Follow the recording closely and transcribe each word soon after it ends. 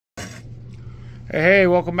Hey,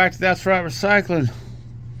 welcome back to That's Right Recycling.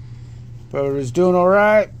 Everybody's doing all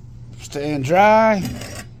right, staying dry.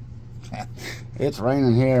 It's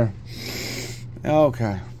raining here.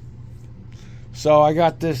 Okay, so I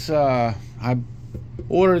got this, I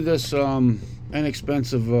ordered this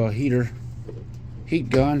inexpensive heat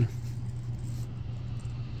gun,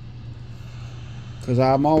 because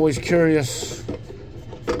I'm always curious.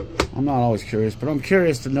 I'm not always curious, but I'm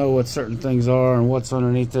curious to know what certain things are and what's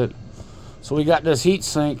underneath it. So we got this heat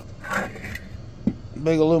sink,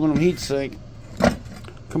 big aluminum heat sink,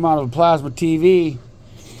 come out of a plasma TV,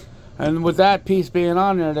 and with that piece being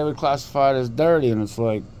on there, they would classify it as dirty, and it's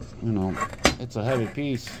like, you know, it's a heavy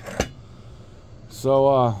piece.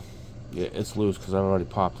 So yeah, it's loose because I've already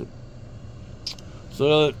popped it.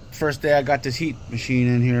 So the first day I got this heat machine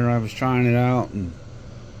in here, I was trying it out, and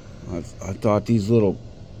I thought these little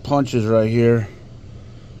punches right here,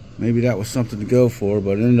 maybe that was something to go for,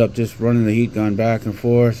 but I ended up just running the heat gun back and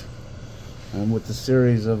forth, and with the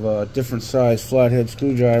series of different size flathead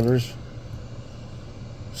screwdrivers,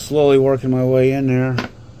 slowly working my way in there.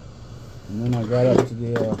 And then I got up to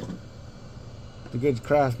the good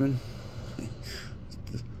Craftsman,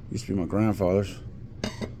 used to be my grandfather's,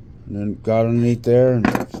 and then got underneath there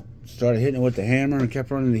and started hitting it with the hammer and kept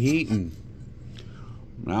running the heat, and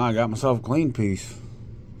now I got myself a clean piece.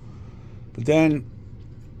 But then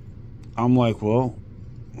I'm like, well,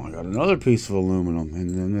 I got another piece of aluminum and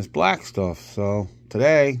then this black stuff. So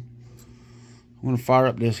today I'm gonna fire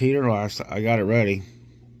up this heater. I got it ready,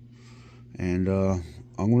 and I'm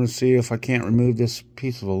gonna see if I can't remove this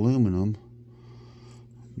piece of aluminum.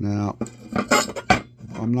 Now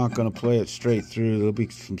I'm not gonna play it straight through. There'll be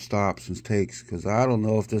some stops and takes, because I don't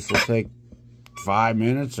know if this will take 5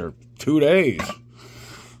 minutes or 2 days.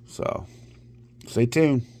 So stay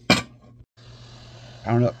tuned.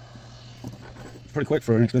 Iron up pretty quick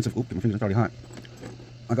for an expensive. Oop, my fingers are already hot.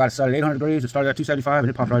 I got it set at 800 degrees. It started at 275 and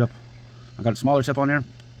it popped right up. I got a smaller tip on there.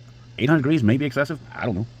 800 degrees may be excessive. I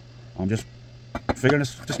don't know. I'm just figuring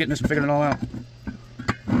this, just getting this and figuring it all out.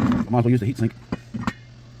 I might as well use the heat sink.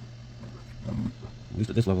 At least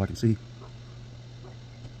at this level I can see.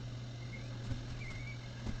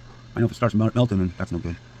 I know if it starts melting, then that's no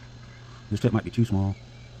good. This tip might be too small.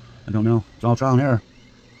 I don't know. It's all trial and error.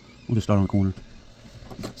 We'll just start on the corner.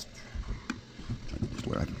 Just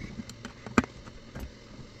where I can.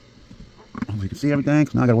 Hopefully you can see everything,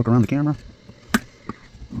 because now I got to work around the camera.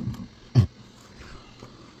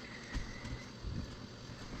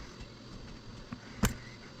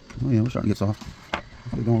 Oh yeah, we're starting to get soft.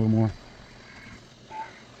 Let's get going a little more.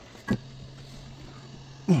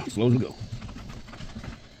 Slow as we go.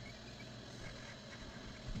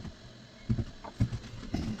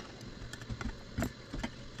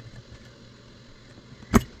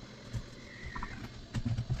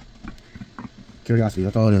 Curiosity,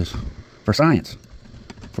 that's all it is. For science.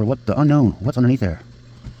 For what the unknown. What's underneath there?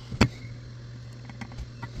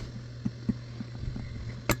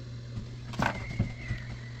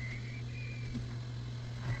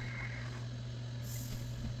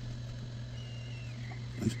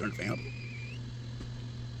 Let's turn the fan up.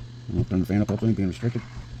 I'll turn the fan up, hopefully being restricted.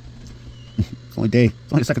 It's only day.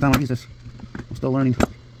 It's only the second time I've used this. I'm still learning.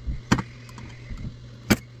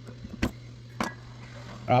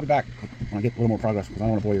 I'll be back when I get a little more progress, because I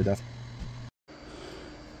don't want to bore you to death.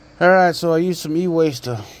 Alright, so I used some e-waste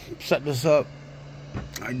to set this up.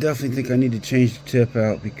 I definitely think I need to change the tip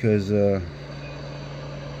out, because there's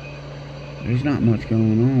not much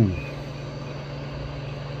going on.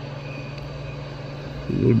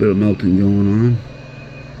 A little bit of melting going on.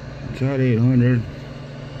 It's at 800.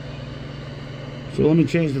 So let me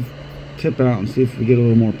change the tip out and see if we get a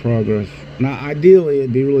little more progress. Now, ideally,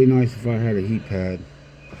 it'd be really nice if I had a heat pad.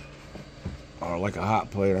 Or like a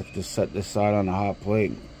hot plate. I could just set this side on the hot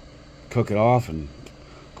plate, cook it off, and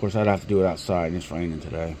of course I'd have to do it outside, and it's raining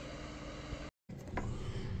today.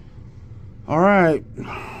 Alright,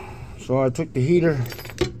 so I took the heater,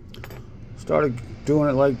 started doing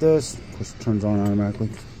it like this. Of course it turns on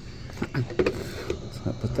automatically. So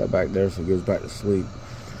I put that back there so it goes back to sleep.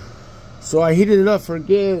 So I heated it up for a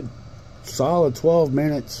good solid 12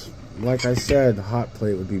 minutes. Like I said, the hot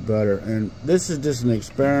plate would be better. And this is just an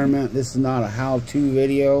experiment. This is not a how-to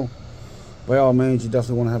video. By all means, you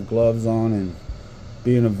definitely want to have gloves on and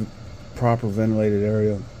be in a proper ventilated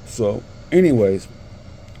area. So, anyways,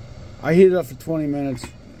 I heated up for 20 minutes.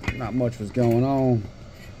 Not much was going on.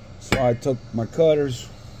 So I took my cutters,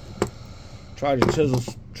 tried to chisel,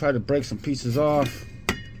 tried to break some pieces off.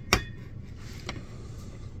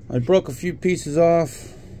 I broke a few pieces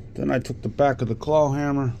off. Then I took the back of the claw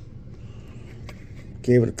hammer,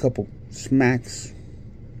 gave it a couple smacks,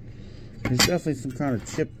 There's definitely some kind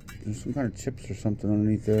of chip. There's some kind of chips or something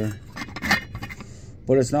underneath there.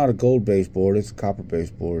 But it's not a gold baseboard, it's a copper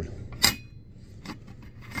baseboard.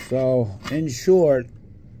 So, in short,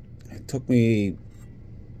 it took me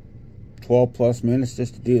 12 plus minutes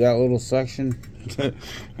just to do that little section.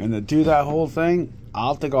 And to do that whole thing,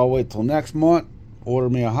 I think I'll wait till next month. Order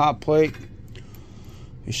me a hot plate.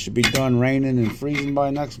 It should be done raining and freezing by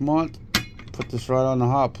next month. Put this right on the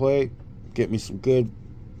hot plate. Get me some good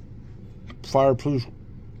fireproof,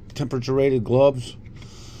 temperature rated gloves.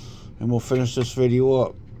 And we'll finish this video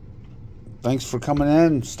up. Thanks for coming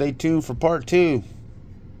in. Stay tuned for part 2.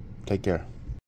 Take care.